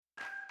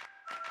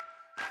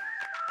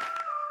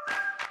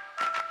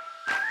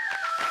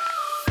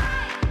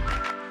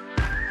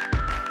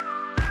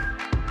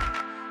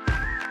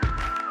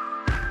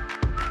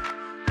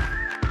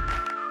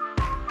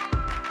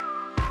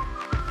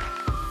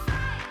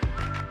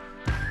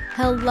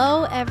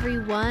Hello,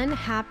 everyone.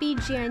 Happy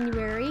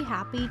January.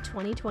 Happy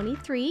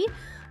 2023.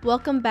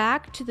 Welcome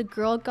back to the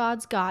Girl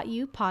God's Got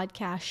You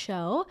podcast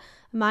show.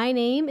 My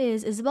name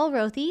is Isabel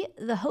Rothy,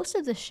 the host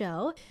of the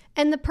show,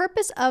 and the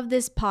purpose of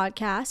this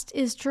podcast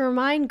is to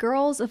remind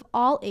girls of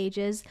all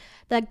ages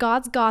that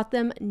God's got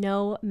them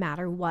no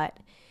matter what.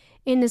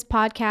 In this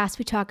podcast,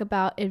 we talk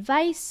about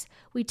advice,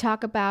 we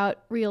talk about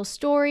real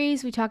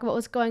stories, we talk about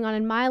what's going on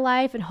in my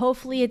life, and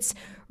hopefully it's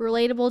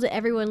relatable to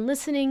everyone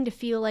listening to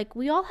feel like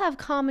we all have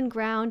common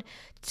ground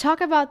to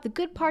talk about the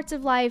good parts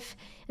of life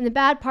and the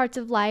bad parts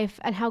of life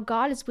and how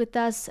God is with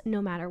us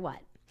no matter what.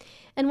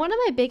 And one of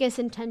my biggest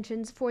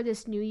intentions for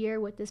this new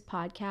year with this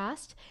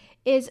podcast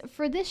is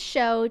for this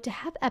show to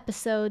have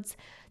episodes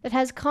that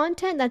has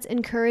content that's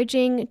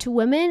encouraging to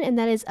women and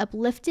that is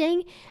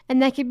uplifting, and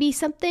that could be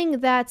something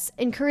that's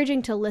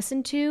encouraging to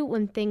listen to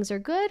when things are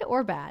good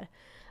or bad.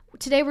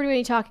 Today we're going to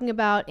be talking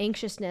about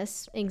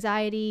anxiousness,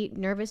 anxiety,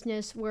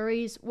 nervousness,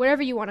 worries,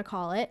 whatever you want to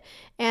call it.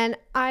 And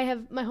I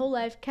have my whole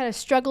life kind of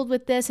struggled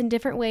with this in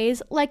different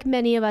ways, like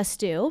many of us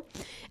do.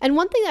 And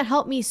one thing that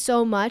helped me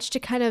so much to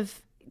kind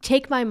of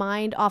take my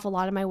mind off a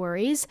lot of my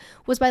worries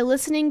was by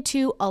listening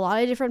to a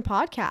lot of different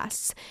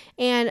podcasts.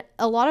 And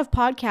a lot of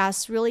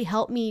podcasts really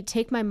helped me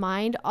take my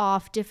mind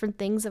off different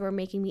things that were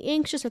making me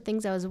anxious or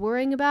things I was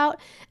worrying about,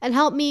 and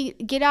help me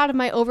get out of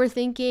my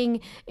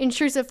overthinking,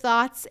 intrusive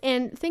thoughts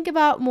and think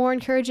about more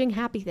encouraging,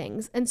 happy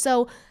things. And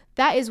so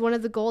that is one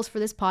of the goals for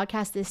this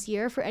podcast this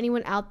year, for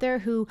anyone out there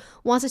who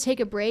wants to take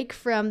a break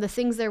from the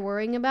things they're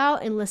worrying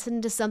about and listen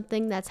to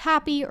something that's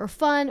happy or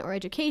fun or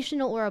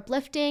educational or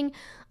uplifting.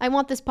 I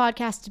want this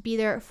podcast to be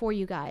there for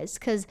you guys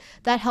because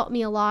that helped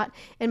me a lot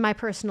in my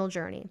personal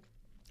journey.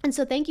 And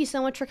so thank you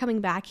so much for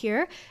coming back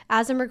here.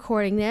 As I'm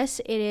recording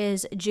this, it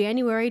is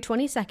January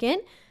 22nd.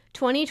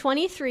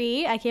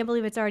 2023. I can't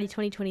believe it's already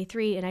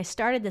 2023, and I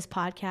started this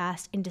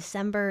podcast in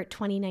December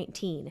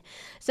 2019.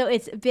 So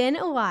it's been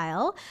a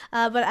while,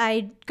 but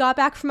I got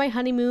back from my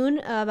honeymoon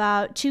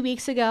about 2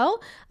 weeks ago.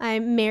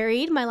 I'm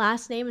married. My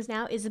last name is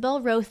now Isabel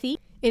Rothy.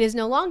 It is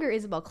no longer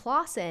Isabel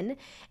Clausen,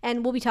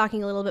 and we'll be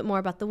talking a little bit more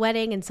about the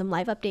wedding and some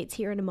life updates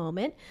here in a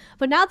moment.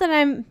 But now that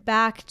I'm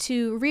back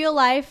to real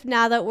life,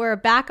 now that we're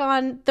back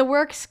on the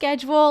work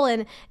schedule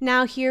and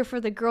now here for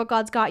the Girl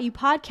God's Got You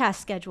podcast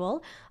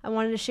schedule, I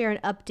wanted to share an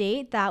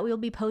update that we'll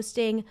be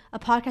posting a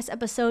podcast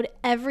episode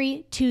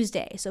every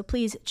Tuesday. So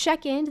please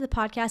check into the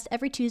podcast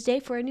every Tuesday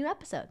for a new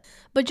episode.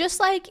 But just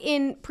like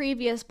in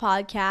previous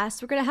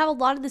podcasts, we're going to have a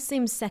lot of the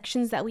same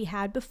sections that we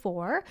had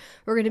before.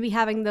 We're going to be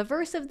having the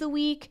verse of the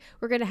week.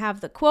 We're going to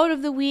have the quote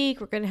of the week.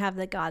 We're going to have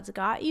the God's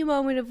Got You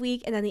moment of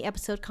week, and then the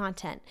episode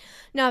content.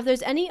 Now, if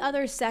there's any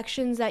other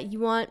sections that you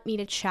want me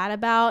to chat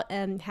about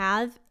and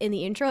have in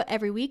the intro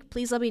every week,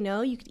 please let me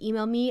know. You can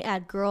email me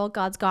at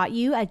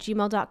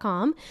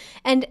girlgodsgotyou@gmail.com.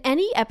 And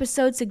any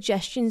episode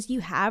suggestions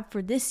you have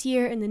for this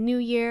year and the new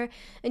year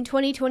in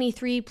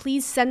 2023,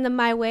 please send them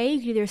my way. You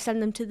can either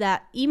send them to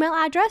that email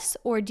address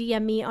or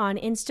DM me on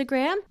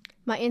Instagram.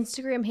 My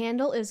Instagram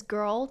handle is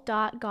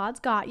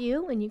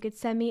girl.godsgotyou, and you could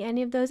send me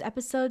any of those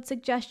episode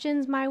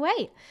suggestions my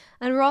way.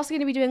 And we're also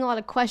going to be doing a lot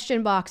of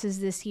question boxes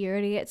this year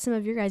to get some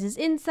of your guys'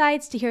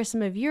 insights, to hear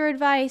some of your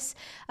advice,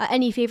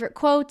 any favorite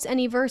quotes,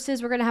 any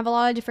verses. We're going to have a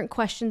lot of different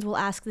questions we'll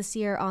ask this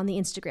year on the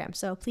Instagram,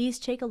 so please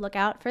take a look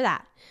out for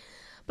that.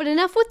 But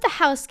enough with the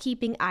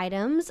housekeeping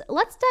items.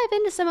 Let's dive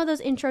into some of those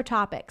intro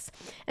topics.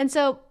 And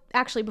so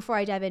actually, before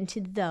I dive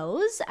into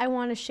those, I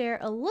want to share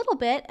a little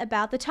bit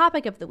about the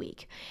topic of the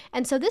week.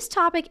 And so this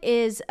topic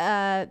is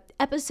an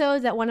episode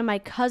that one of my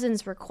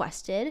cousins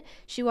requested.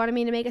 She wanted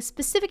me to make a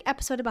specific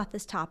episode about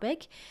this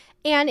topic,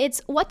 and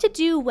it's what to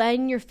do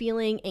when you're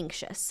feeling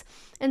anxious.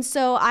 And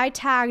so I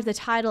tagged the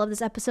title of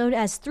this episode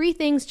as 3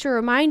 things to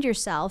remind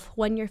yourself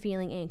when you're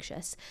feeling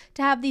anxious,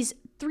 to have these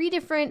 3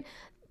 different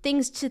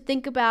things to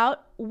think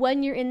about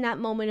when you're in that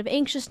moment of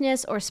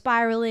anxiousness or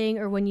spiraling,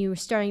 or when you're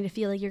starting to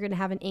feel like you're going to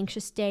have an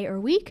anxious day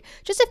or week.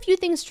 Just a few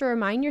things to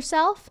remind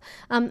yourself.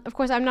 Of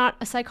course, I'm not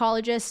a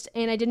psychologist,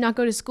 and I did not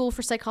go to school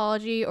for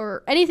psychology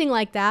or anything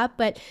like that,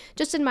 but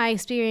just in my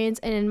experience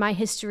and in my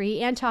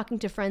history and talking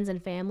to friends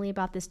and family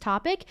about this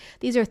topic,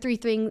 these are three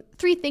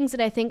things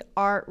that I think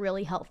are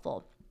really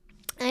helpful.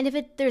 And if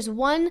there's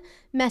one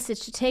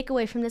message to take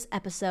away from this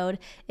episode,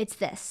 it's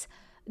this: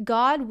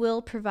 God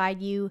will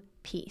provide you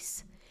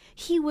peace.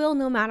 He will,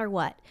 no matter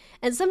what.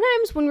 And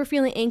sometimes when we're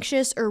feeling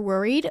anxious or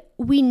worried,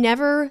 we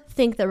never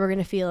think that we're going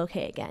to feel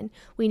okay again.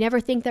 We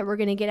never think that we're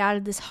going to get out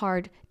of this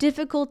hard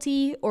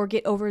difficulty or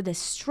get over this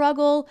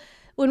struggle.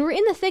 When we're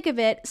in the thick of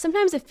it,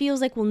 sometimes it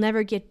feels like we'll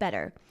never get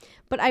better.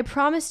 But I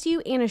promise you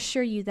and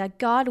assure you that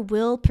God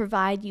will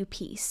provide you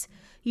peace.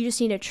 You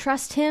just need to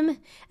trust Him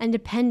and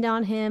depend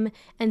on Him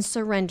and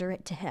surrender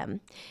it to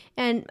Him.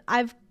 And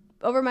I've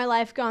over my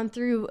life gone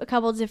through a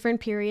couple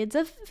different periods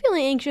of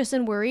feeling anxious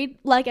and worried.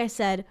 Like I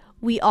said,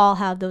 we all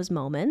have those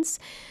moments.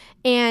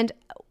 And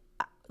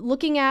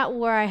looking at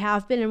where I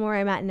have been and where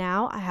I'm at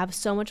now, I have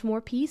so much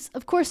more peace.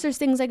 Of course, there's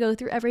things I go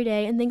through every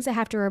day and things I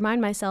have to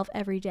remind myself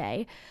every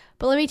day.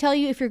 But let me tell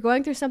you, if you're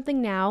going through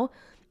something now,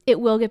 It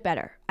will get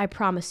better. I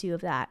promise you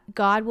of that.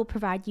 God will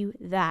provide you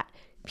that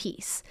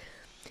peace.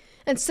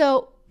 And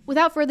so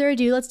without further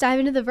ado, let's dive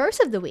into the verse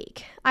of the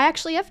week. I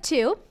actually have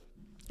two,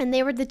 and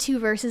they were the two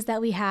verses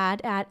that we had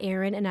at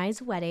Aaron and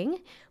I's wedding.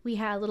 We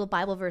had little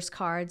Bible verse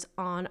cards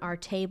on our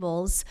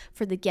tables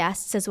for the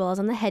guests as well as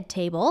on the head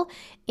table.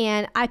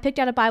 And I picked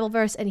out a Bible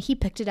verse and he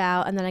picked it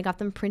out, and then I got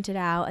them printed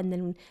out, and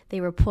then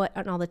they were put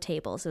on all the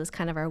tables. It was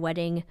kind of our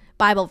wedding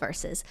Bible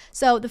verses.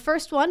 So the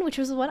first one, which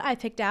was the one I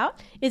picked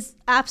out, is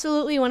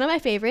absolutely one of my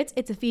favorites.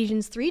 It's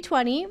Ephesians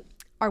 3:20.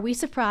 Are we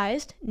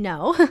surprised?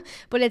 No.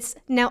 But it's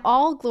now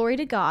all glory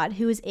to God,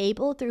 who is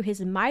able through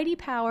his mighty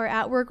power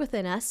at work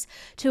within us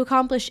to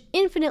accomplish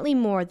infinitely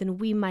more than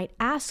we might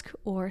ask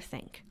or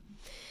think.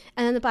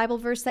 And then the Bible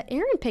verse that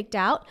Aaron picked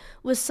out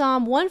was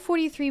Psalm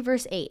 143,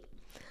 verse 8.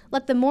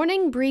 Let the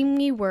morning bring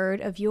me word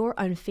of your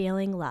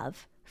unfailing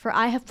love, for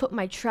I have put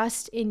my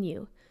trust in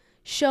you.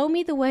 Show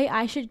me the way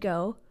I should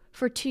go,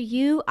 for to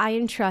you I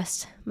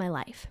entrust my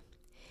life.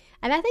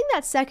 And I think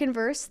that second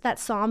verse, that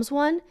Psalms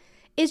one,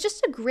 is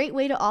just a great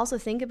way to also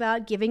think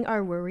about giving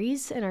our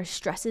worries and our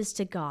stresses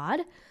to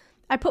God.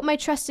 I put my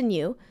trust in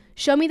you.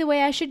 Show me the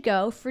way I should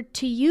go, for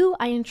to you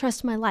I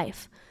entrust my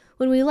life.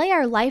 When we lay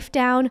our life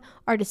down,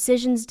 our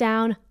decisions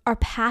down, our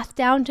path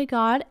down to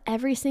God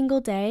every single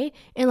day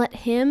and let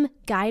him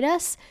guide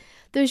us,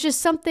 there's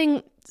just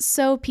something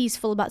so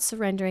peaceful about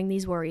surrendering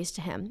these worries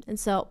to him. And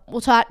so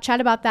we'll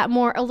chat about that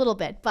more a little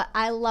bit, but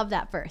I love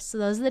that verse. So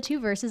those are the two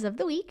verses of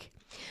the week.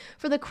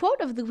 For the quote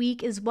of the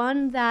week is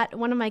one that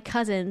one of my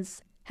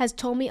cousins has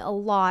told me a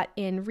lot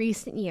in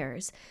recent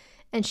years.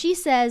 And she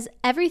says,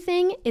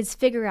 everything is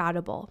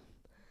figure-outable.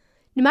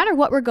 No matter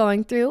what we're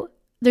going through,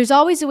 there's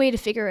always a way to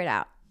figure it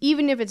out.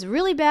 Even if it's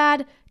really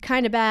bad,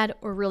 kind of bad,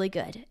 or really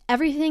good.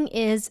 Everything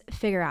is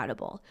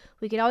figure-outable.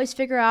 We can always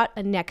figure out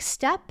a next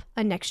step,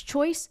 a next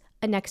choice,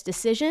 a next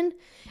decision.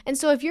 And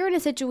so if you're in a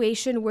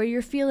situation where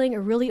you're feeling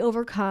really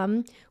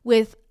overcome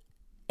with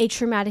a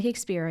traumatic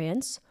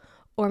experience,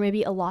 or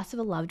maybe a loss of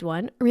a loved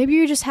one, or maybe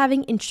you're just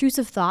having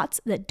intrusive thoughts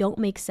that don't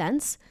make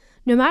sense,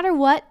 no matter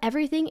what,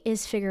 everything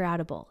is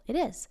figure-outable. It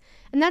is.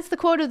 And that's the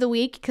quote of the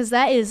week, because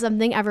that is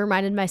something I've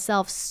reminded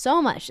myself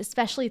so much,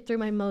 especially through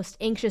my most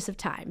anxious of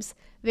times.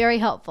 Very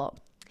helpful.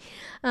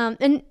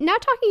 And now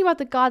talking about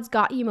the God's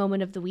Got You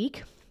moment of the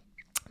week.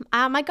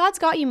 My God's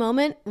Got You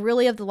moment,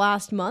 really of the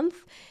last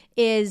month,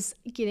 is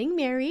getting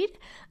married.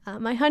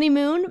 My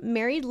honeymoon,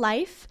 married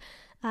life.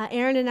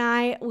 Aaron and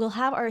I will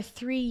have our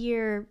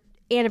 3-year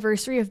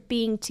anniversary of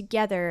being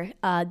together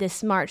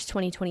this March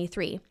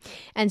 2023.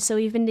 And so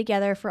we've been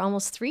together for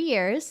almost 3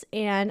 years,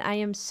 and I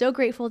am so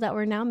grateful that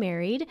we're now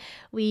married.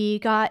 We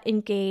got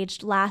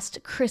engaged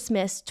last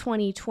Christmas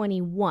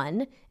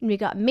 2021, and we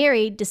got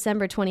married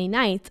December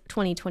 29th,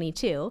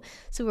 2022.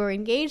 So we were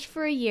engaged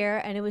for a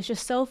year, and it was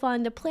just so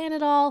fun to plan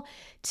it all,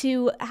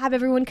 to have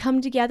everyone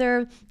come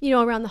together,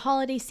 around the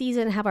holiday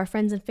season, have our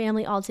friends and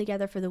family all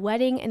together for the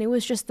wedding. And it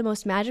was just the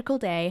most magical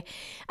day.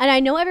 And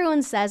I know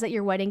everyone says that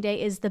your wedding day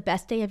is the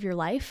best day of your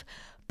life,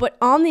 but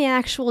on the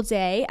actual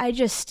day,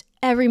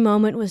 every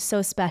moment was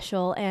so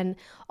special, and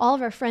all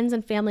of our friends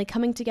and family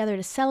coming together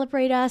to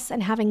celebrate us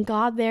and having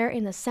God there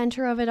in the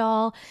center of it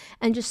all,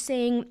 and just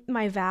saying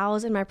my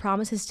vows and my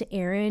promises to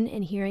Aaron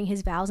and hearing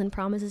his vows and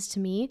promises to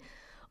me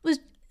was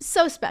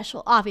so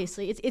special.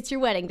 Obviously, it's your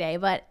wedding day,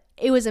 but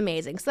it was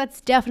amazing. So that's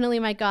definitely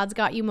my God's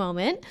Got You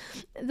moment.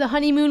 The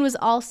honeymoon was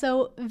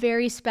also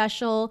very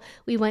special.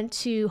 We went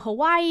to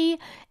Hawaii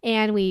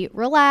and we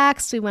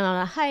relaxed. We went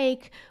on a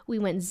hike. We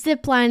went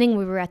ziplining.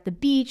 We were at the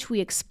beach. We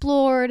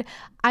explored.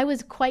 I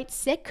was quite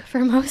sick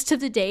for most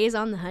of the days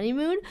on the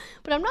honeymoon,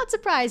 but I'm not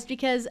surprised,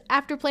 because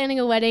after planning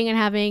a wedding and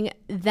having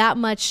that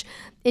much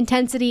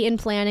intensity in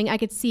planning, I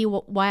could see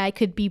why I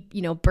could be,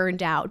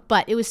 burned out.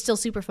 But it was still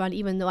super fun,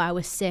 even though I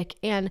was sick.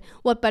 And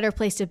what better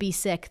place to be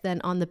sick than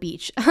on the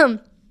beach?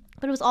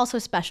 But it was also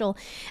special.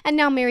 And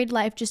now married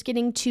life, just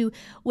getting to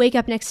wake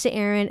up next to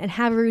Aaron and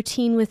have a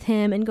routine with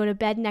him and go to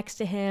bed next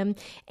to him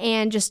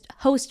and just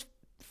host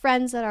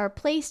friends at our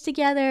place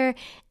together,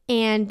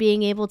 and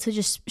being able to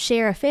just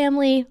share a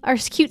family, our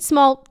cute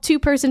small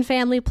 2-person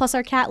family plus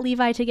our cat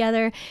Levi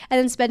together, and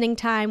then spending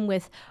time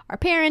with our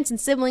parents and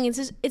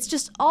siblings. It's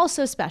just all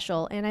so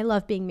special, and I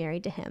love being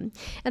married to him.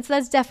 And so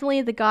that's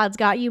definitely the God's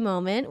Got You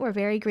moment. We're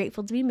very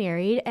grateful to be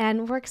married,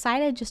 and we're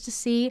excited just to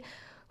see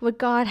what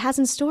God has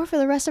in store for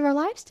the rest of our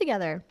lives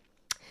together.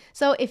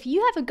 So if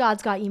you have a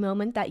God's Got You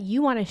moment that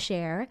you want to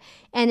share,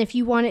 and if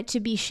you want it to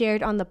be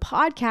shared on the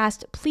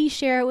podcast, please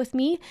share it with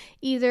me,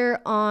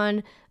 either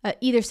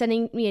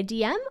sending me a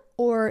DM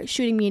or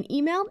shooting me an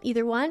email,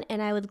 either one,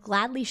 and I would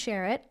gladly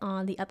share it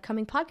on the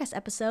upcoming podcast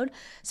episode,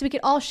 so we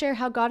could all share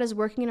how God is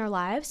working in our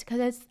lives,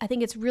 because I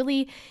think it's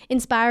really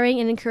inspiring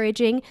and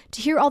encouraging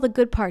to hear all the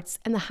good parts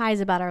and the highs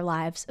about our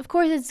lives. Of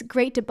course, it's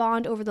great to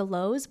bond over the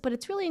lows, but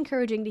it's really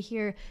encouraging to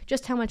hear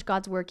just how much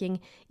God's working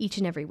each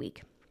and every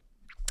week.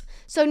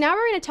 So now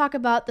we're going to talk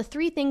about the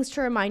 3 things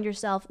to remind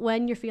yourself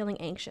when you're feeling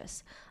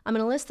anxious. I'm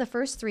going to list the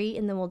first 3,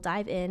 and then we'll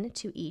dive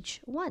into each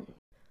one.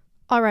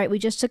 All right, we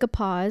just took a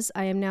pause.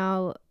 I am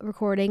now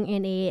recording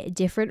in a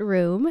different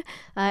room.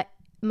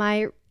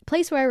 My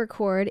place where I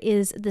record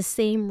is the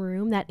same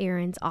room that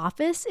Aaron's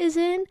office is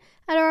in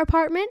at our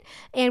apartment,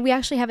 and we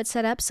actually have it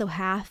set up so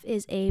half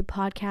is a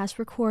podcast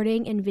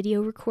recording and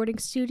video recording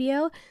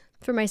studio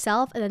for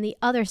myself, and then the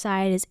other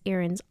side is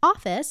Aaron's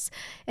office,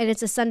 and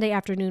it's a Sunday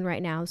afternoon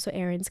right now, so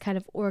Aaron's kind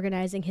of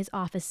organizing his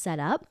office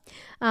setup.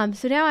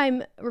 So now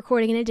I'm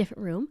recording in a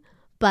different room,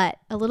 but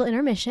a little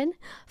intermission.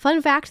 Fun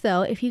fact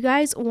though, if you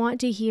guys want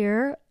to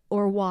hear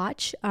or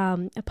watch a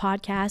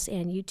podcast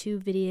and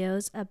YouTube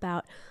videos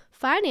about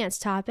finance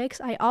topics,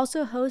 I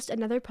also host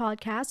another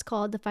podcast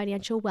called the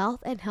Financial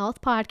Wealth and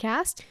Health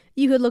Podcast.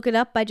 You could look it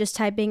up by just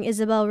typing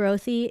Isabel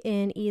Rothy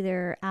in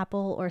either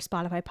Apple or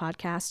Spotify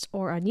podcasts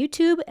or on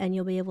YouTube, and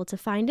you'll be able to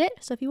find it.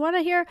 So if you want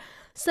to hear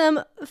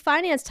some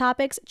finance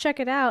topics,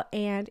 check it out.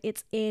 And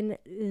it's in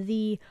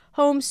the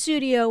home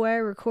studio where I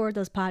record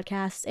those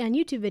podcasts and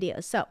YouTube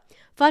videos. So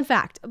fun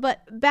fact.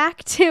 But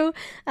back to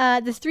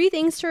the 3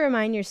 things to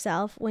remind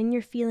yourself when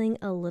you're feeling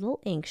a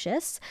little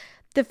anxious.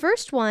 The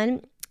first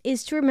one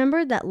is to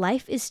remember that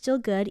life is still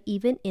good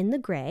even in the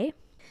gray.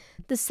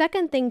 The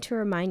second thing to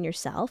remind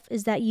yourself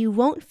is that you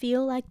won't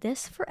feel like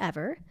this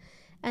forever.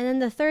 And then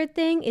the third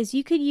thing is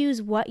you could use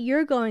what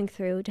you're going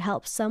through to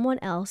help someone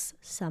else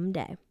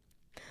someday.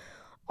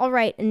 All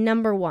right,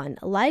 number 1,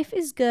 life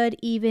is good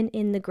even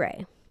in the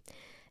gray.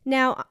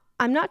 Now,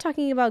 I'm not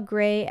talking about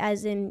gray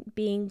as in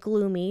being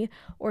gloomy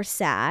or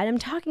sad. I'm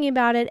talking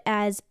about it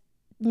as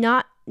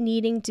not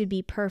needing to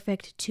be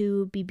perfect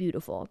to be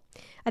beautiful.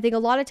 I think a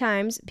lot of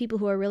times people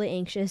who are really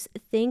anxious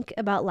think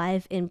about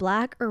life in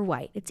black or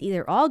white. It's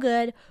either all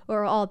good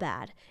or all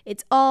bad.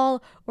 It's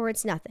all or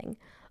it's nothing.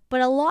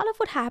 But a lot of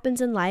what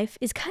happens in life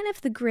is kind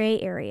of the gray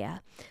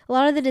area. A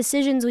lot of the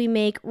decisions we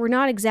make, we're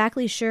not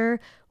exactly sure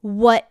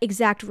what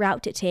exact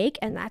route to take,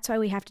 and that's why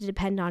we have to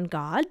depend on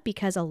God,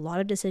 because a lot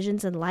of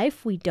decisions in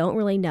life we don't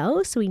really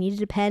know, so we need to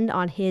depend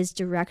on His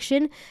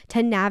direction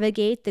to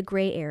navigate the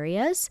gray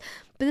areas.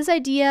 But this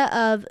idea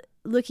of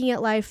looking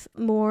at life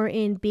more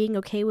in being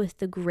okay with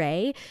the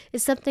gray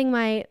is something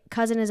my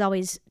cousin has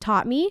always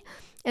taught me,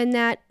 and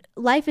that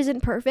life isn't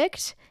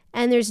perfect,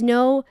 and there's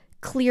no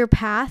clear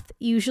path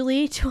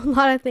usually to a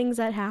lot of things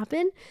that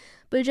happen.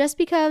 But just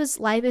because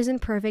life isn't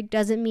perfect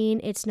doesn't mean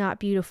it's not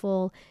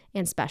beautiful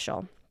and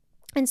special.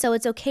 And so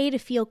it's okay to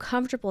feel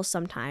comfortable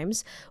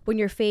sometimes when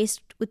you're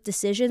faced with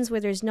decisions where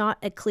there's not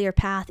a clear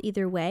path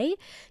either way.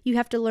 You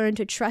have to learn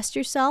to trust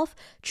yourself,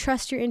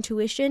 trust your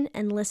intuition,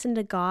 and listen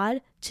to God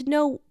to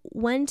know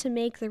when to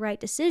make the right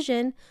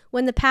decision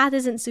when the path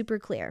isn't super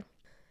clear.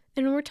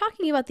 And when we're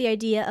talking about the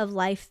idea of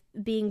life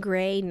being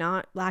gray,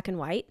 not black and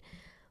white,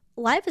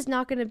 life is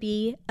not going to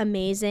be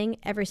amazing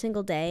every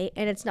single day,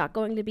 and it's not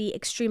going to be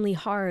extremely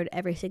hard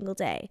every single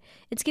day.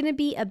 It's going to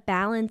be a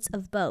balance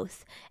of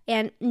both.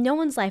 And no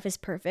one's life is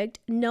perfect.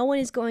 No one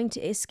is going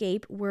to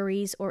escape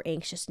worries or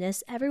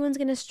anxiousness. Everyone's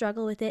going to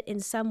struggle with it in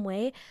some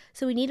way.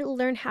 So we need to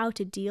learn how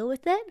to deal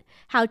with it,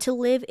 how to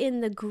live in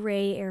the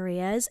gray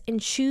areas, and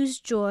choose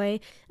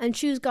joy and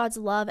choose God's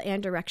love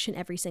and direction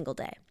every single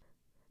day.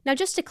 Now,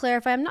 just to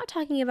clarify, I'm not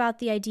talking about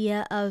the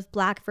idea of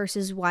black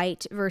versus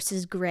white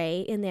versus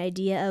gray in the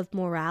idea of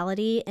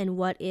morality and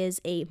what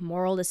is a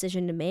moral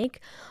decision to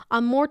make.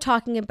 I'm more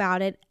talking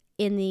about it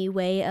in the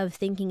way of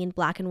thinking in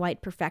black and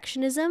white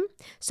perfectionism.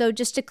 So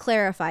just to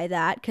clarify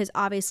that, because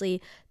obviously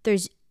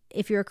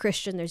if you're a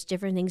Christian, there's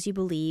different things you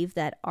believe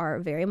that are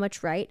very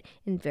much right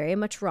and very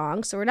much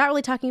wrong. So we're not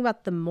really talking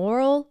about the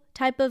moral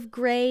type of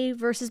gray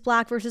versus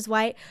black versus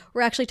white.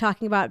 We're actually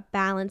talking about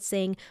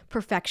balancing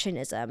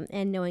perfectionism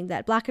and knowing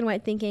that black and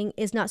white thinking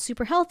is not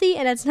super healthy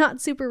and it's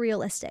not super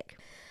realistic.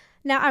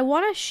 Now, I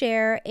want to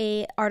share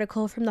an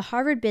article from the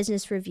Harvard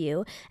Business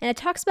Review, and it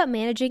talks about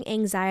managing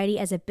anxiety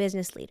as a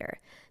business leader.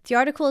 The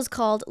article is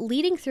called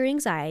Leading Through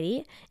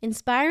Anxiety,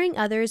 Inspiring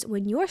Others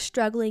When You're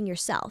Struggling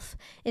Yourself,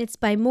 and it's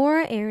by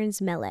Maura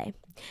Aarons-Mele.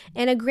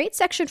 And a great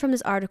section from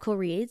this article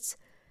reads,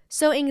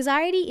 "So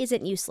anxiety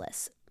isn't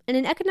useless. In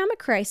an economic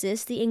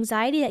crisis, the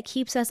anxiety that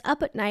keeps us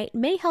up at night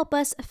may help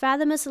us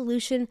fathom a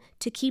solution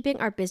to keeping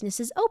our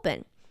businesses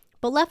open.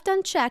 But left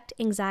unchecked,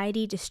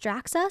 anxiety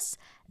distracts us,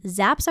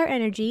 zaps our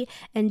energy,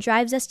 and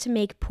drives us to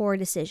make poor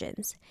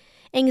decisions.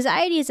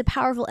 Anxiety is a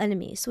powerful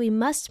enemy, so we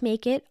must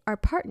make it our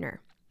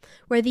partner.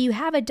 Whether you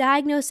have a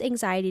diagnosed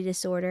anxiety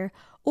disorder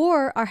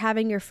or are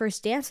having your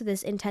first dance with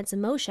this intense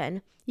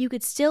emotion, you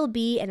could still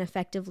be an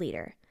effective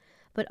leader.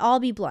 But I'll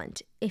be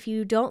blunt, if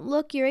you don't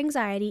look your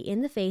anxiety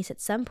in the face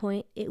at some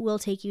point, it will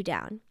take you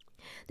down.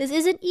 This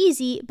isn't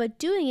easy, but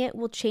doing it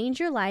will change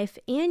your life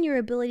and your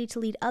ability to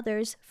lead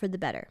others for the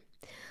better.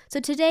 So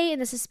today, in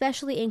this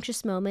especially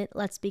anxious moment,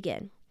 let's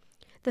begin.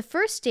 The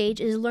first stage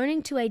is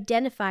learning to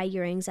identify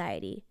your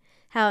anxiety,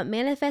 how it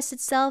manifests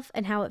itself,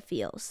 and how it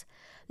feels.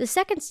 The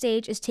second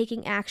stage is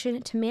taking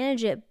action to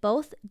manage it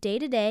both day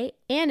to day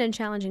and in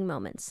challenging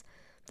moments.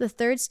 The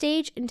third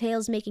stage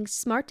entails making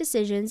smart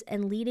decisions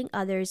and leading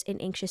others in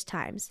anxious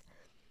times.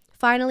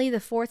 Finally, the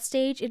fourth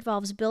stage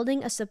involves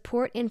building a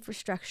support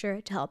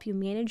infrastructure to help you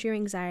manage your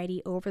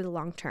anxiety over the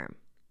long term.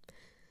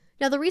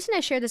 Now, the reason I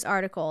share this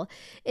article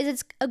is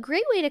it's a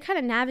great way to kind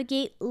of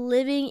navigate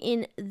living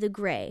in the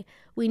gray.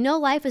 We know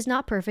life is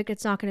not perfect.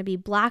 It's not going to be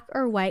black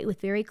or white with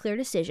very clear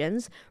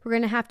decisions. We're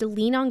going to have to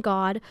lean on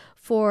God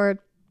for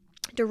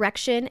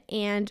direction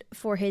and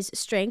for his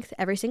strength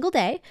every single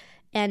day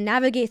and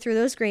navigate through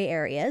those gray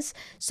areas.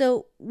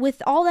 So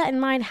with all that in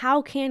mind,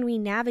 how can we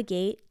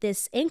navigate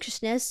this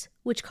anxiousness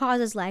which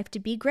causes life to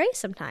be gray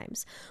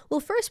sometimes? Well,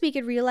 first we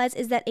could realize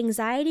is that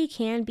anxiety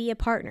can be a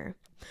partner.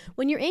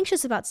 When you're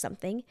anxious about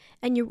something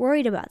and you're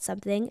worried about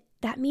something,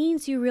 that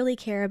means you really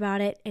care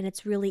about it and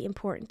it's really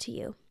important to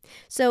you.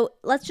 So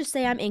let's just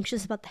say I'm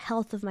anxious about the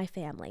health of my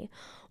family,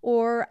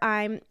 or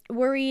I'm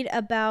worried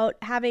about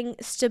having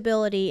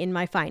stability in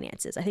my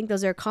finances. I think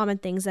those are common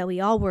things that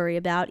we all worry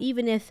about,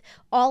 even if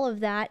all of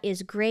that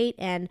is great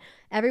and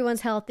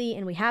everyone's healthy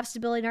and we have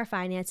stability in our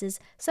finances.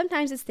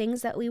 Sometimes it's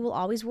things that we will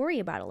always worry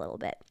about a little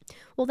bit.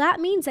 Well,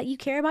 that means that you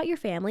care about your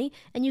family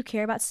and you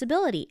care about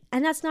stability,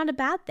 and that's not a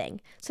bad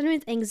thing.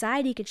 Sometimes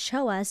anxiety could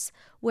show us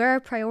where our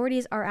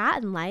priorities are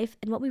at in life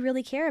and what we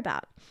really care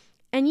about.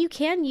 And you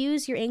can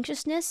use your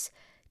anxiousness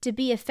to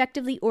be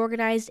effectively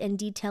organized and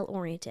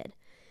detail-oriented.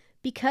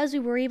 Because we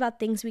worry about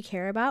things we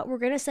care about, we're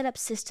going to set up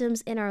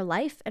systems in our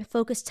life and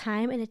focus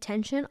time and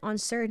attention on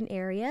certain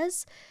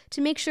areas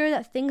to make sure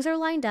that things are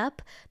lined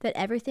up, that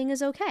everything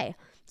is okay.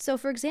 So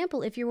for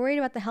example, if you're worried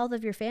about the health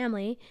of your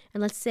family,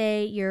 and let's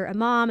say you're a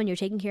mom and you're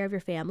taking care of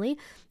your family,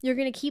 you're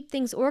going to keep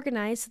things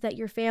organized so that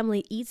your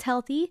family eats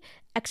healthy,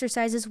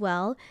 exercises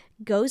well,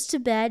 goes to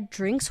bed,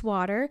 drinks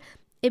water.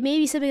 It may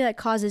be something that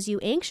causes you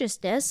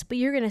anxiousness, but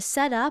you're going to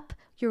set up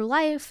your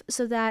life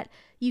so that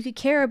you could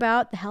care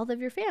about the health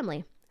of your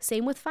family.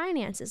 Same with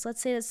finances.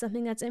 Let's say that's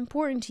something that's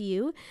important to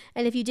you,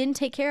 and if you didn't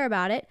take care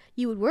about it,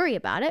 you would worry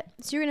about it.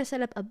 So you're going to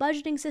set up a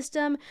budgeting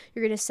system,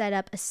 you're going to set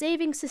up a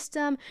saving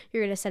system,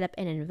 you're going to set up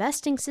an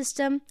investing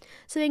system.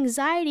 So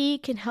anxiety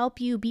can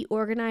help you be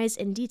organized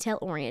and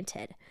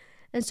detail-oriented.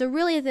 And so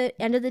really at the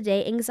end of the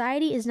day,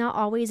 anxiety is not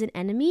always an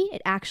enemy.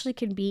 It actually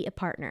can be a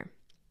partner.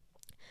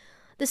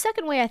 The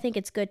second way I think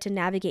it's good to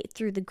navigate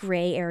through the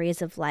gray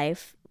areas of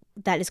life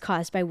that is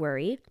caused by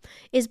worry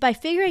is by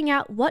figuring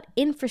out what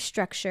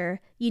infrastructure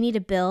you need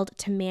to build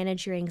to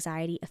manage your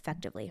anxiety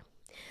effectively.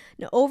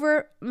 Now,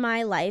 over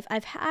my life,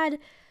 I've had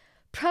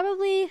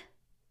probably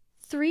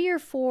 3 or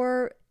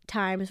 4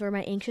 times where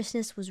my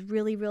anxiousness was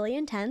really, really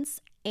intense,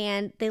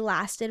 and they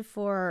lasted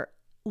for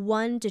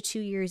 1 to 2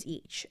 years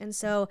each. And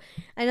so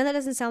I know that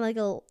doesn't sound like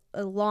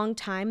a long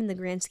time in the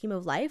grand scheme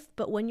of life,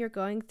 but when you're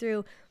going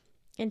through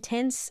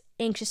intense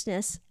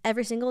anxiousness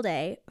every single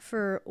day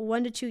for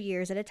 1 to 2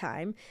 years at a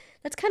time,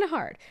 that's kind of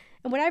hard.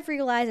 And what I've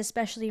realized,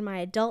 especially in my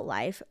adult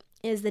life,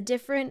 is the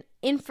different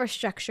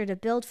infrastructure to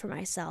build for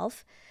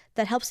myself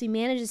that helps me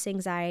manage this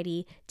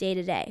anxiety day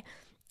to day.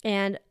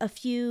 And I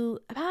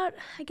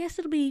guess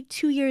it'll be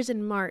 2 years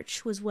in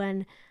March was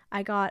when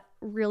I got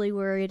really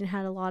worried and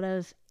had a lot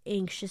of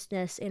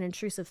anxiousness and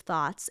intrusive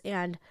thoughts.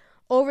 And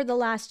over the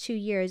last 2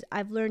 years,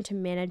 I've learned to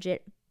manage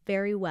it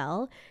very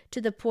well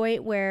to the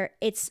point where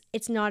it's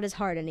not as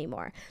hard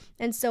anymore.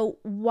 And so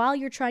while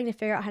you're trying to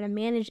figure out how to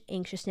manage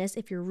anxiousness,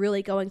 if you're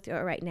really going through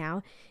it right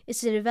now, is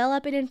to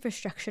develop an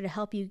infrastructure to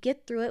help you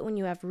get through it when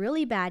you have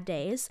really bad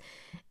days,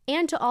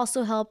 and to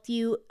also help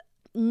you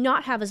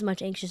not have as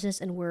much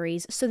anxiousness and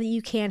worries so that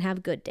you can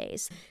have good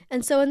days.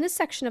 And so in this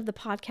section of the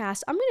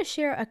podcast, I'm going to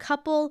share a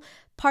couple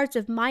parts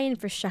of my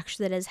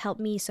infrastructure that has helped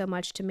me so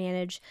much to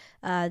manage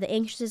the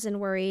anxiousness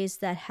and worries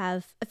that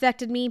have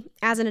affected me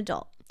as an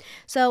adult.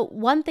 So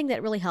one thing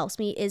that really helps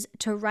me is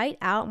to write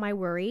out my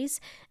worries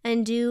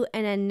and do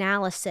an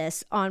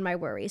analysis on my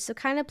worries. So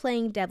kind of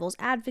playing devil's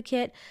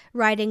advocate,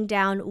 writing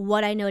down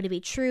what I know to be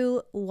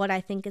true, what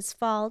I think is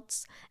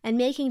false, and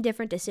making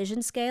different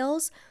decision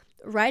scales.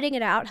 Writing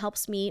it out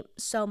helps me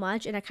so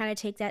much, and I kind of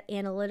take that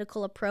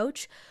analytical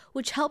approach,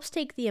 which helps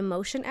take the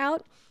emotion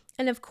out.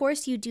 And of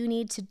course, you do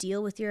need to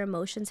deal with your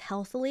emotions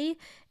healthily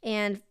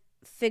and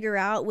figure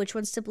out which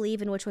ones to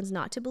believe and which ones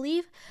not to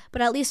believe.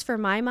 But at least for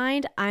my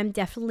mind, I'm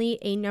definitely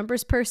a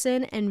numbers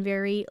person and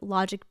very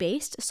logic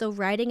based. So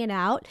writing it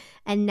out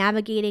and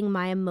navigating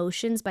my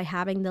emotions by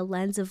having the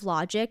lens of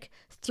logic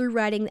through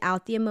writing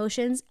out the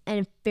emotions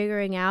and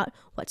figuring out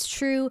what's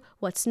true,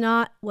 what's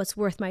not, what's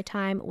worth my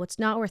time, what's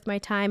not worth my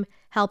time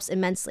helps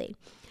immensely.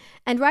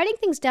 And writing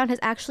things down has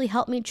actually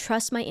helped me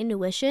trust my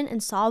intuition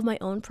and solve my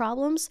own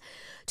problems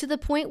to the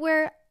point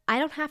where I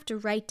don't have to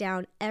write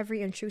down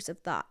every intrusive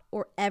thought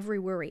or every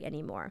worry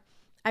anymore.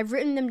 I've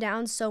written them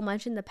down so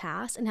much in the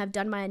past and have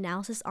done my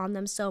analysis on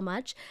them so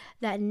much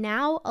that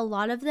now a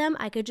lot of them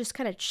I could just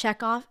kind of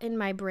check off in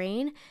my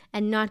brain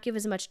and not give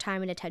as much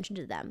time and attention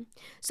to them.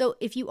 So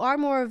if you are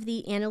more of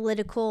the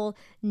analytical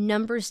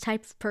numbers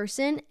type of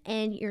person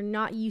and you're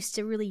not used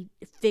to really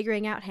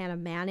figuring out how to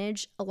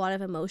manage a lot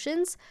of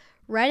emotions,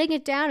 writing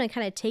it down and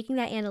kind of taking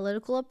that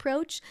analytical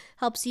approach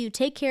helps you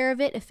take care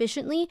of it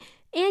efficiently,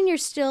 and you're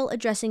still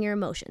addressing your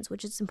emotions,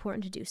 which is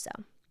important to do so.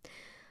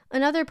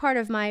 Another part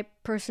of my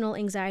personal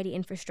anxiety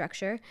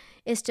infrastructure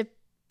is to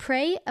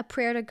pray a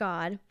prayer to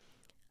God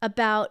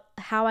about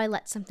how I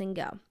let something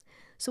go.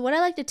 So what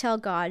I like to tell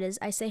God is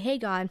I say, hey,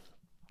 God,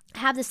 I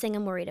have this thing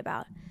I'm worried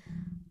about.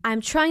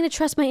 I'm trying to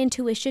trust my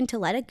intuition to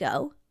let it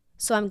go.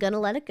 So I'm going to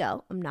let it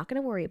go. I'm not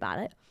going to worry about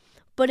it.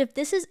 But if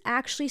this is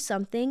actually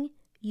something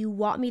you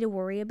want me to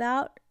worry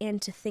about and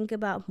to think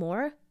about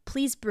more,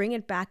 please bring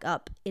it back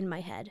up in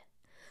my head.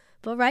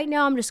 But right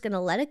now, I'm just going to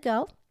let it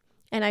go.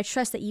 And I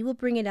trust that you will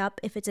bring it up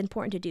if it's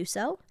important to do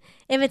so.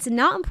 If it's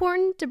not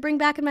important to bring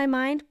back in my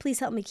mind, please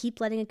help me keep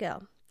letting it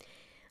go.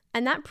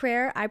 And that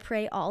prayer, I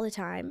pray all the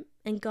time.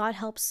 And God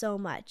helps so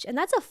much. And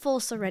that's a full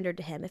surrender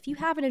to Him. If you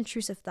have an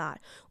intrusive thought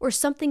or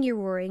something you're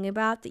worrying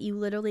about that you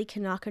literally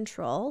cannot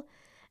control,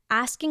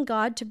 asking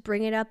God to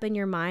bring it up in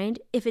your mind,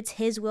 if it's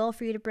His will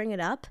for you to bring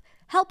it up,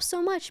 helps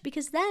so much,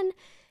 because then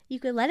you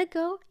could let it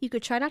go. You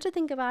could try not to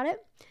think about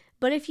it.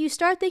 But if you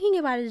start thinking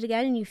about it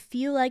again and you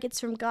feel like it's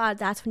from God,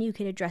 that's when you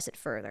can address it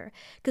further.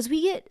 Because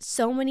we get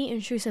so many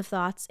intrusive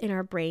thoughts in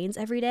our brains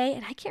every day,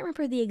 and I can't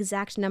remember the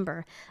exact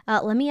number.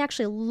 Let me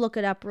actually look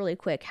it up really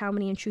quick, how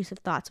many intrusive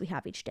thoughts we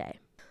have each day.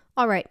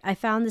 All right, I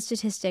found the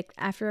statistic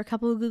after a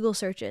couple of Google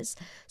searches.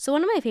 So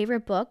one of my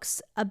favorite books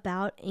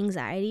about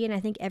anxiety, and I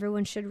think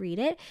everyone should read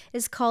it,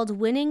 is called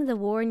Winning the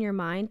War in Your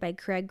Mind by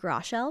Craig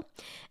Groeschel.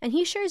 And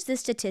he shares this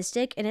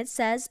statistic, and it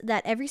says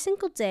that every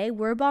single day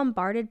we're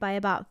bombarded by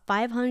about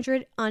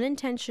 500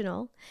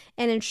 unintentional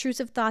and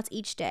intrusive thoughts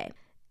each day.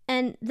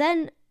 And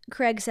then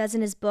Craig says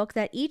in his book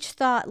that each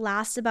thought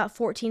lasts about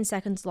 14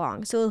 seconds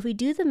long. So if we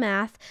do the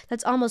math,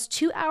 that's almost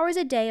 2 hours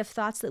a day of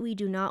thoughts that we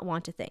do not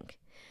want to think.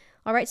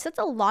 All right, so that's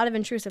a lot of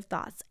intrusive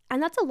thoughts.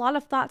 And that's a lot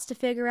of thoughts to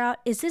figure out,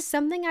 is this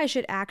something I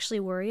should actually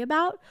worry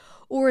about?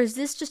 Or is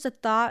this just a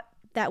thought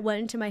that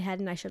went into my head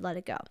and I should let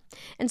it go?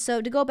 And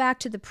so to go back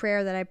to the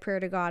prayer that I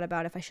pray to God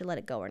about if I should let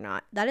it go or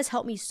not, that has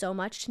helped me so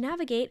much to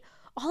navigate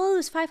all of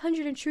those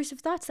 500 intrusive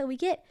thoughts that we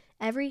get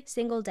every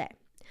single day.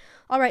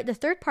 All right, the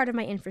third part of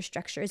my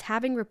infrastructure is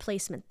having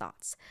replacement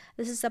thoughts.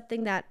 This is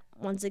something that,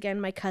 once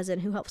again, my cousin,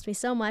 who helps me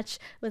so much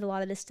with a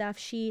lot of this stuff,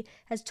 she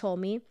has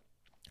told me.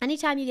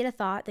 Anytime you get a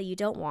thought that you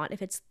don't want,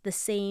 if it's the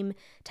same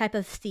type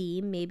of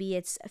theme, maybe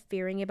it's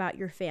fearing about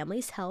your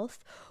family's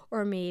health,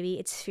 or maybe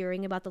it's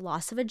fearing about the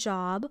loss of a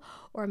job,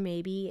 or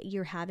maybe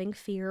you're having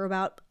fear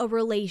about a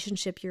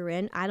relationship you're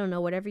in, I don't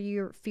know, whatever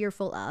you're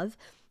fearful of.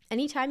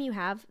 Anytime you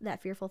have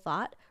that fearful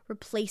thought,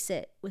 replace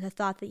it with a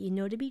thought that you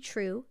know to be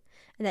true,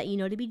 and that you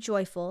know to be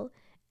joyful,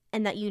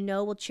 and that you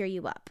know will cheer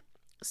you up.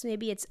 So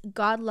maybe it's,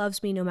 God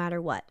loves me no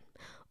matter what,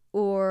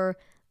 or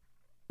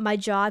my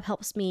job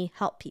helps me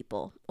help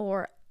people,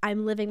 or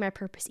I'm living my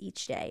purpose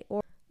each day, or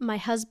my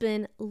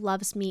husband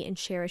loves me and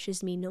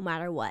cherishes me no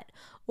matter what,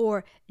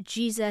 or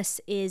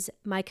Jesus is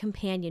my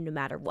companion no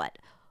matter what.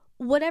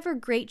 Whatever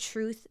great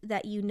truth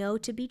that you know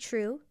to be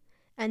true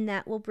and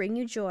that will bring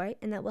you joy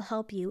and that will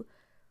help you,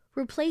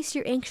 replace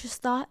your anxious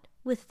thought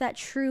with that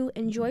true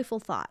and joyful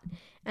thought.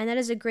 And that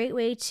is a great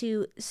way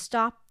to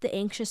stop the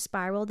anxious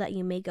spiral that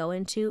you may go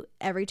into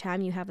every time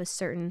you have a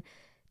certain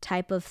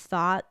type of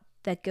thought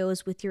that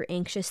goes with your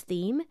anxious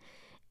theme.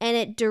 And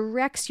it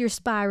directs your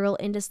spiral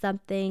into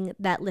something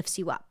that lifts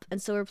you up.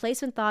 And so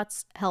replacement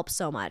thoughts help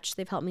so much.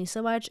 They've helped me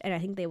so much, and I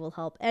think they will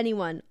help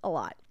anyone a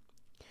lot.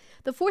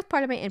 The fourth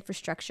part of my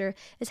infrastructure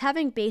is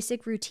having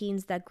basic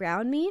routines that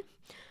ground me.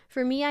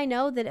 For me, I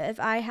know that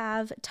if I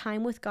have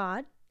time with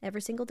God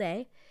every single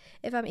day,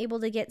 if I'm able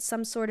to get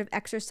some sort of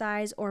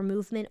exercise or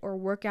movement or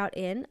workout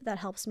in, that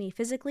helps me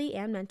physically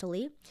and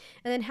mentally.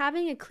 And then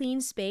having a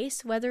clean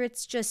space, whether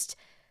it's just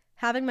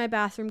having my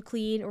bathroom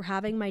clean or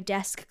having my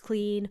desk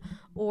clean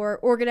or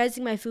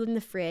organizing my food in the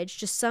fridge,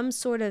 just some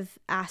sort of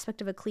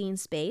aspect of a clean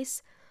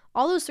space.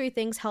 All those three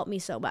things help me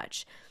so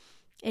much.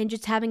 And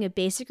just having a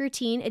basic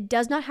routine, it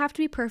does not have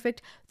to be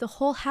perfect. The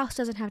whole house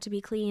doesn't have to be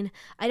clean.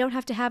 I don't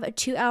have to have a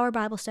 2-hour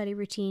Bible study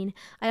routine.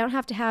 I don't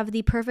have to have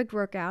the perfect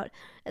workout.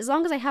 As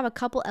long as I have a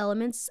couple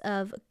elements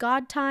of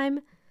God time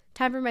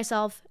for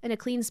myself, and a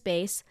clean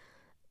space,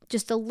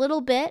 just a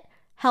little bit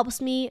helps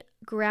me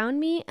ground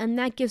me, and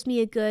that gives me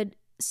a good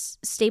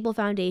stable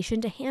foundation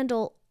to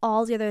handle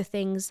all the other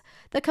things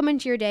that come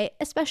into your day,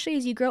 especially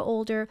as you grow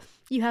older.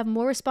 You have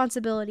more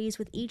responsibilities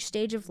with each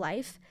stage of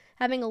life.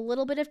 Having a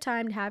little bit of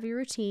time to have your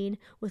routine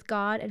with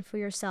God and for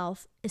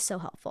yourself is so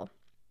helpful.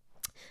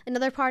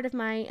 Another part of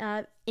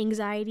my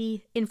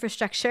anxiety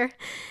infrastructure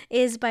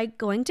is by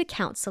going to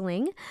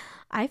counseling.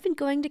 I've been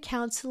going to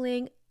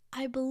counseling,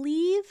 I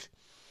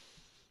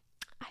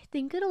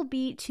think it'll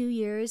be 2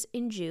 years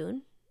in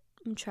June.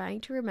 I'm trying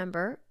to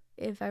remember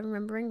if I'm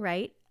remembering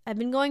right. I've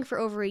been going for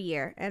over a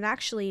year, and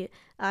actually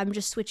I'm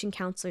just switching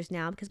counselors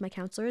now because my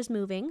counselor is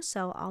moving,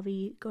 so I'll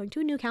be going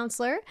to a new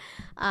counselor.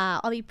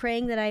 I'll be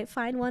praying that I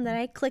find one that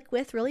I click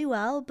with really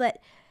well, but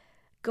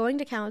going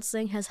to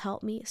counseling has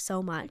helped me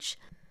so much.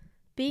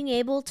 Being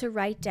able to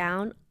write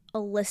down a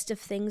list of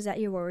things that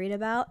you're worried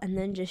about and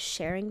then just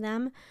sharing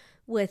them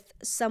with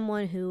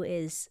someone who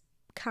is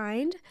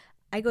kind.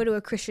 I go to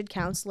a Christian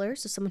counselor,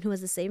 so someone who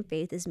has the same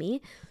faith as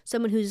me,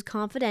 someone who's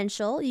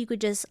confidential. You could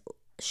just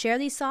share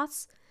these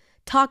thoughts,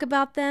 talk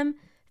about them,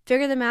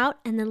 figure them out,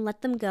 and then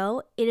let them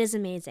go. It is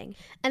amazing.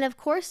 And of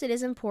course, it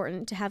is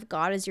important to have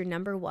God as your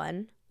number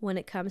one when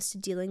it comes to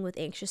dealing with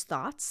anxious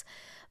thoughts,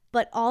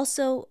 but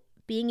also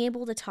being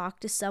able to talk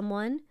to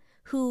someone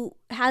who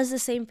has the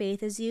same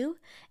faith as you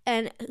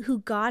and who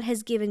God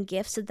has given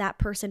gifts to that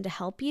person to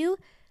help you,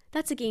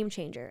 that's a game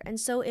changer. And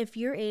so if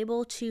you're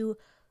able to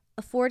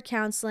afford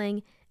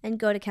counseling and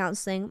go to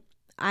counseling,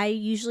 I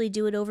usually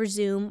do it over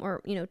Zoom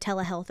or,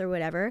 telehealth or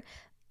whatever.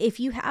 If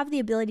you have the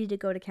ability to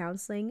go to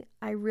counseling,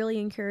 I really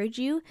encourage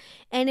you.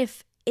 And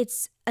if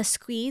it's a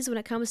squeeze when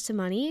it comes to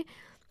money,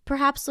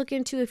 perhaps look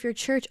into if your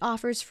church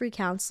offers free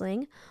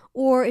counseling,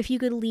 or if you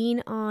could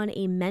lean on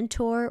a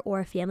mentor or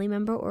a family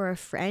member or a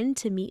friend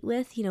to meet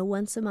with,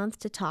 once a month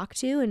to talk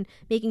to, and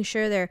making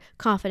sure they're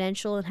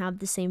confidential and have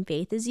the same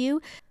faith as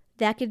you.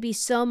 That could be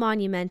so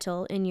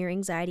monumental in your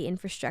anxiety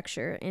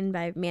infrastructure and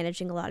by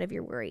managing a lot of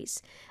your worries.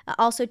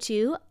 Also,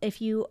 too, if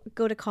you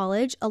go to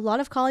college, a lot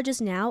of colleges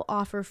now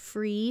offer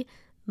free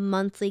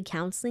monthly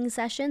counseling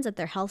sessions at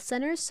their health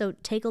centers, so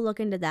take a look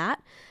into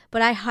that.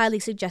 But I highly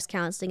suggest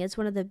counseling. It's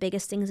one of the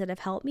biggest things that have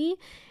helped me,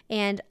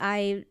 and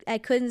I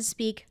couldn't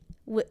speak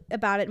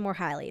about it more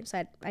highly.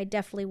 So I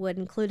definitely would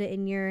include it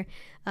in your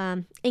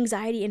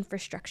anxiety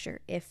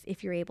infrastructure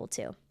if you're able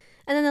to.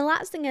 And then the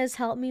last thing that has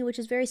helped me, which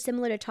is very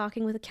similar to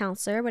talking with a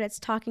counselor, but it's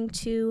talking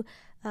to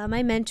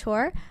my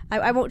mentor.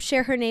 I won't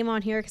share her name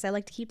on here because I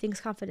like to keep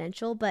things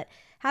confidential, but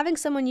having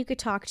someone you could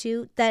talk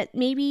to that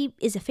maybe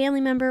is a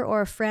family member or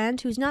a friend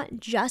who's not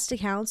just a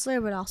counselor,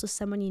 but also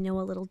someone you know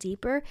a little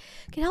deeper,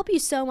 can help you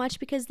so much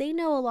because they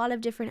know a lot of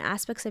different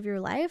aspects of your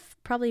life,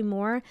 probably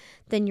more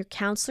than your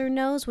counselor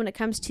knows when it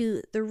comes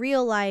to the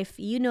real life.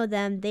 You know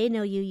them, they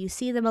know you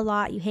see them a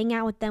lot, you hang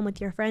out with them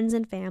with your friends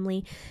and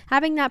family.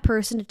 Having that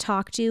person to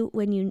talk to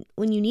when you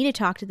need to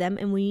talk to them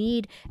and when you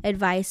need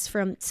advice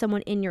from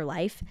someone in your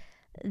life,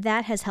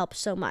 that has helped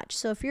so much.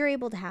 So if you're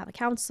able to have a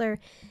counselor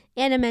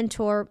and a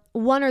mentor,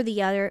 one or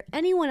the other,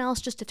 anyone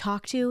else just to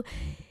talk to,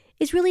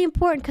 is really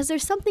important because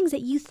there's some things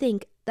that you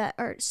think that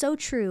are so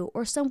true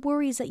or some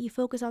worries that you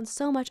focus on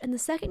so much, and the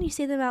second you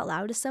say them out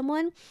loud to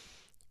someone,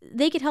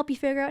 they could help you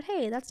figure out,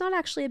 hey, that's not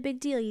actually a big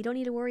deal. You don't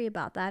need to worry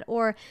about that.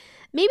 Or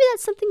maybe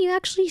that's something you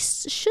actually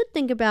should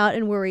think about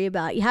and worry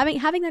about.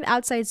 Having that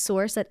outside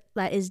source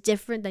that is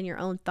different than your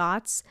own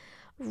thoughts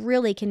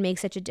really can make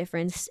such a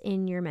difference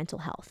in your mental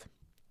health.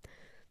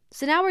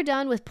 So now we're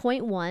done with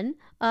point 1,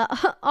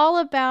 all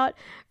about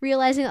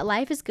realizing that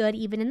life is good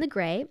even in the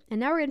gray. And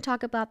now we're going to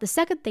talk about the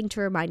second thing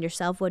to remind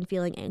yourself when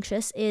feeling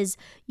anxious is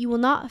you will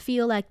not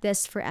feel like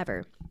this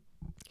forever.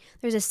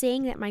 There's a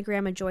saying that my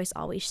grandma Joyce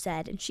always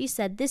said, and she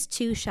said, "This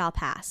too shall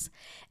pass."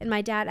 And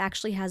my dad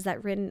actually has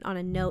that written on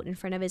a note in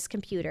front of his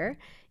computer,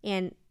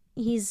 and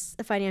he's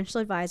a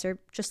financial advisor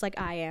just like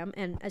I am.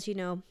 And as you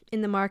know,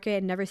 in the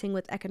market and everything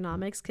with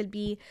economics could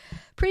be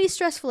pretty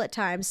stressful at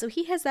times. So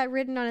he has that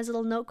written on his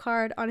little note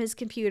card on his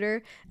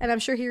computer, and I'm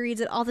sure he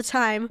reads it all the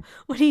time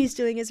when he's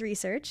doing his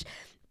research.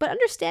 But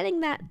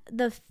understanding that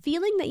the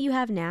feeling that you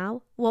have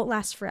now won't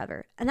last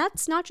forever. And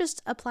that's not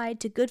just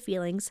applied to good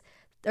feelings,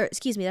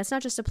 that's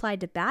not just applied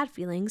to bad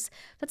feelings,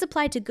 that's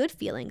applied to good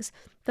feelings.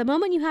 The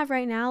moment you have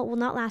right now will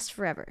not last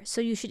forever.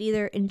 So you should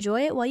either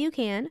enjoy it while you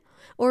can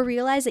or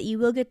realize that you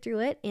will get through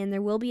it and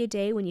there will be a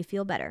day when you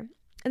feel better.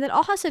 And that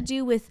all has to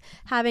do with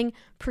having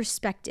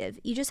perspective.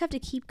 You just have to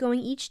keep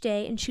going each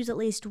day and choose at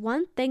least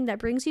one thing that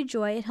brings you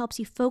joy. It helps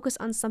you focus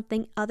on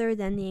something other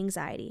than the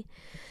anxiety.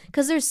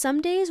 Because there's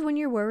some days when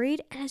you're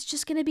worried and it's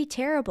just going to be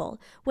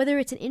terrible. Whether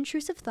it's an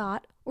intrusive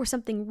thought or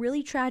something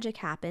really tragic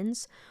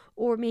happens,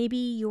 or maybe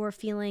you're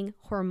feeling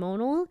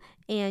hormonal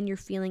and you're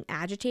feeling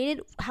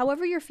agitated.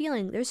 However you're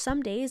feeling, there's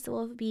some days that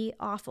will be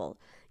awful.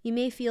 You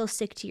may feel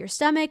sick to your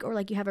stomach or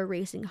like you have a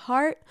racing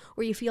heart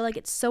or you feel like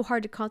it's so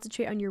hard to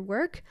concentrate on your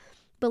work.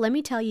 But let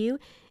me tell you,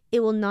 it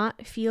will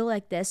not feel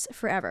like this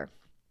forever.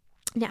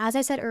 Now, as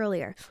I said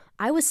earlier,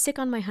 I was sick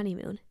on my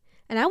honeymoon.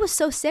 And I was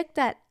so sick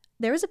that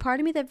there was a part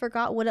of me that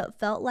forgot what it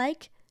felt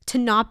like to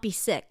not be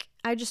sick.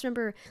 I just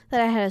remember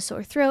that I had a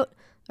sore throat,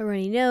 a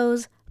runny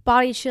nose,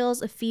 body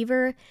chills, a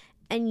fever.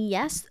 And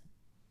yes,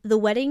 the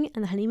wedding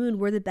and the honeymoon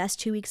were the best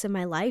 2 weeks of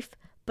my life,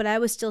 but I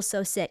was still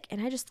so sick.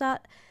 And I just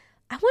thought,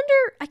 I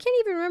can't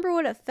even remember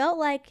what it felt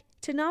like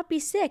to not be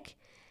sick.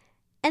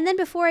 And then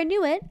before I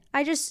knew it,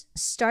 I just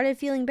started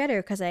feeling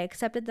better because I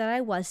accepted that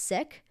I was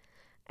sick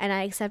and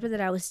I accepted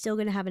that I was still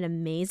going to have an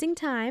amazing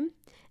time.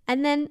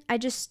 And then I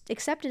just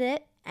accepted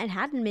it and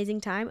had an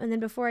amazing time. And then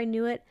before I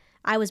knew it,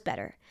 I was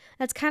better.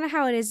 That's kind of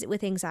how it is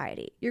with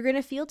anxiety. You're going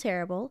to feel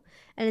terrible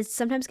and it's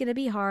sometimes going to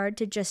be hard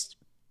to just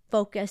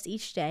focus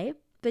each day.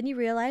 Then you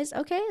realize,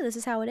 okay, this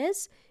is how it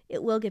is.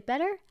 It will get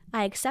better.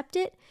 I accept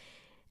it.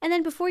 And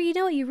then before you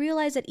know it, you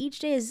realize that each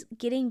day is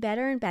getting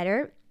better and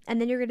better. And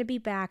then you're going to be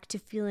back to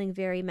feeling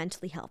very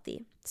mentally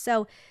healthy.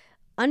 So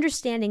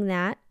understanding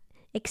that,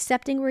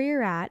 accepting where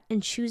you're at,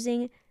 and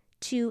choosing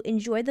to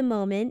enjoy the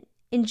moment,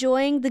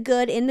 enjoying the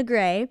good in the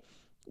gray,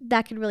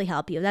 that can really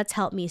help you. That's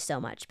helped me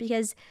so much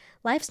because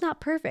life's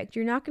not perfect.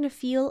 You're not going to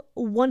feel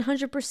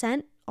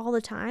 100% all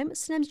the time.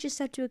 Sometimes you just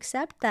have to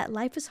accept that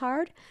life is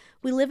hard.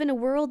 We live in a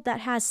world that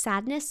has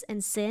sadness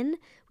and sin.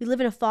 We live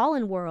in a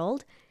fallen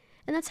world,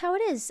 and that's how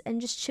it is. And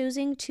just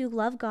choosing to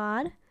love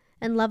God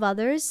and love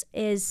others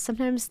is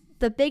sometimes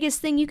the biggest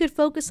thing you could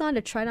focus on,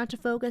 to try not to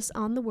focus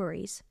on the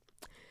worries.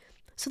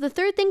 So the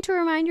third thing to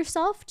remind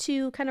yourself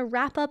to kind of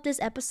wrap up this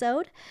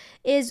episode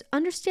is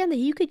understand that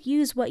you could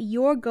use what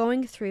you're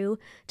going through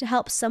to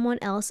help someone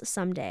else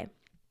someday.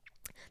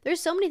 There's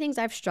so many things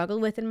I've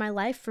struggled with in my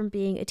life, from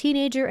being a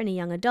teenager and a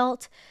young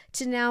adult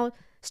to now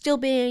still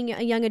being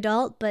a young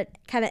adult, but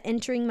kind of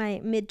entering my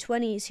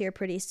mid-20s here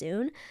pretty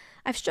soon.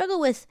 I've struggled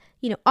with,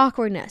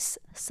 awkwardness,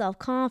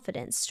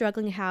 self-confidence,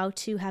 struggling how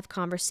to have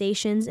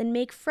conversations and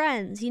make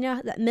friends.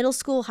 That middle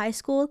school, high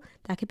school,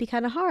 that could be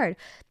kind of hard.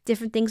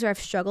 Different things where I've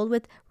struggled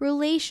with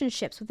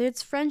relationships, whether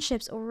it's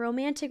friendships or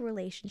romantic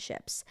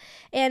relationships.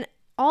 And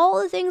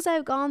all the things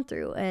I've gone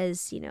through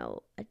as,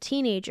 a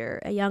teenager,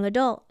 a young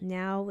adult,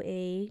 now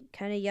a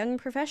kind of young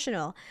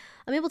professional,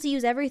 I'm able to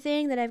use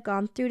everything that I've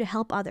gone through to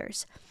help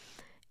others.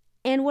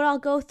 And what I'll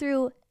go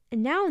through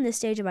now in this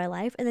stage of my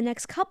life, in the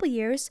next couple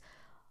years,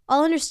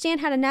 I'll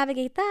understand how to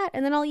navigate that,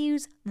 and then I'll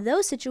use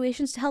those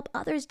situations to help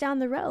others down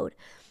the road.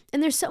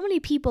 And there's so many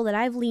people that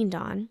I've leaned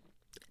on,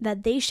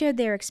 that they shared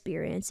their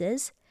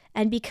experiences,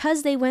 and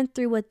because they went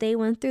through what they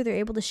went through, they're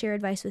able to share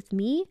advice with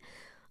me.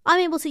 I'm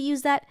able to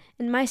use that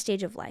in my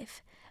stage of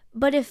life.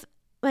 But if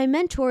my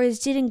mentors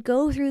didn't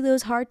go through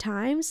those hard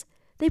times,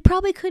 they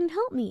probably couldn't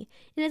help me.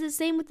 And it's the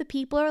same with the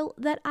people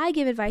that I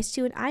give advice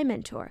to and I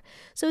mentor.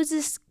 So it's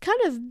this kind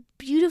of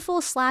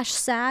beautiful /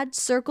 sad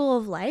circle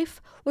of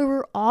life where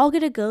we're all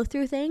going to go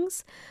through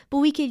things, but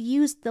we could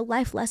use the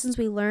life lessons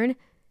we learn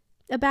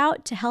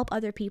about to help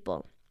other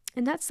people.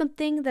 And that's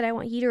something that I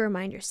want you to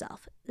remind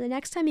yourself. The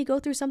next time you go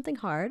through something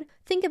hard,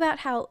 think about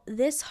how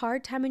this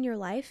hard time in your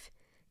life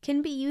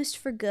can be used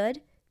for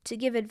good to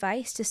give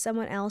advice to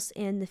someone else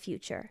in the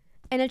future.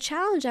 And a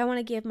challenge I want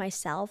to give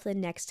myself the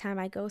next time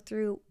I go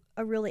through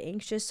a really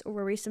anxious or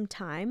worrisome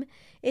time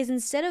is,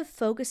 instead of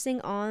focusing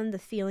on the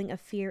feeling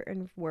of fear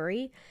and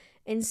worry,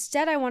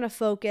 instead I want to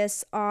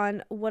focus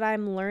on what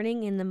I'm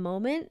learning in the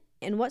moment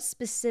and what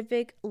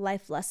specific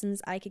life lessons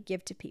I could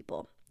give to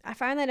people. I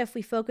find that if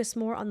we focus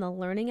more on the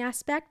learning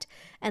aspect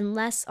and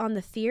less on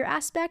the fear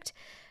aspect,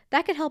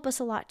 that could help us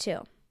a lot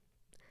too.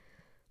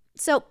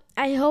 So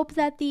I hope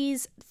that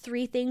these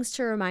 3 things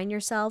to remind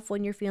yourself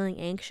when you're feeling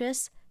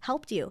anxious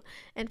helped you.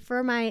 And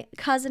for my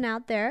cousin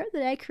out there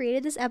that I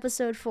created this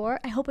episode for,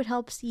 I hope it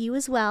helps you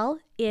as well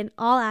in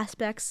all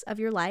aspects of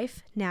your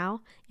life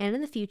now and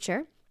in the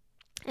future.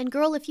 And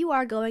girl, if you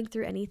are going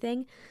through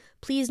anything,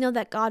 please know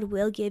that God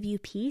will give you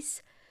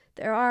peace.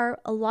 There are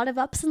a lot of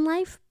ups in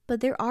life,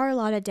 but there are a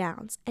lot of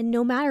downs. And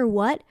no matter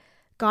what,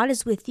 God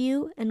is with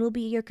you and will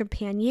be your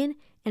companion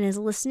and is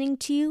listening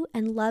to you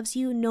and loves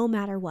you no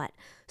matter what.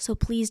 So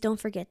please don't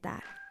forget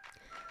that.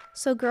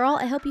 So girl,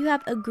 I hope you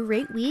have a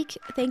great week.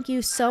 Thank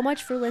you so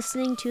much for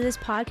listening to this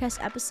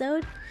podcast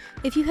episode.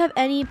 If you have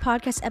any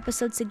podcast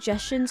episode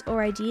suggestions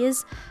or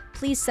ideas,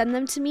 please send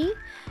them to me.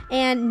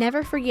 And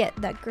never forget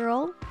that,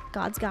 girl,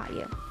 God's got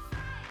you.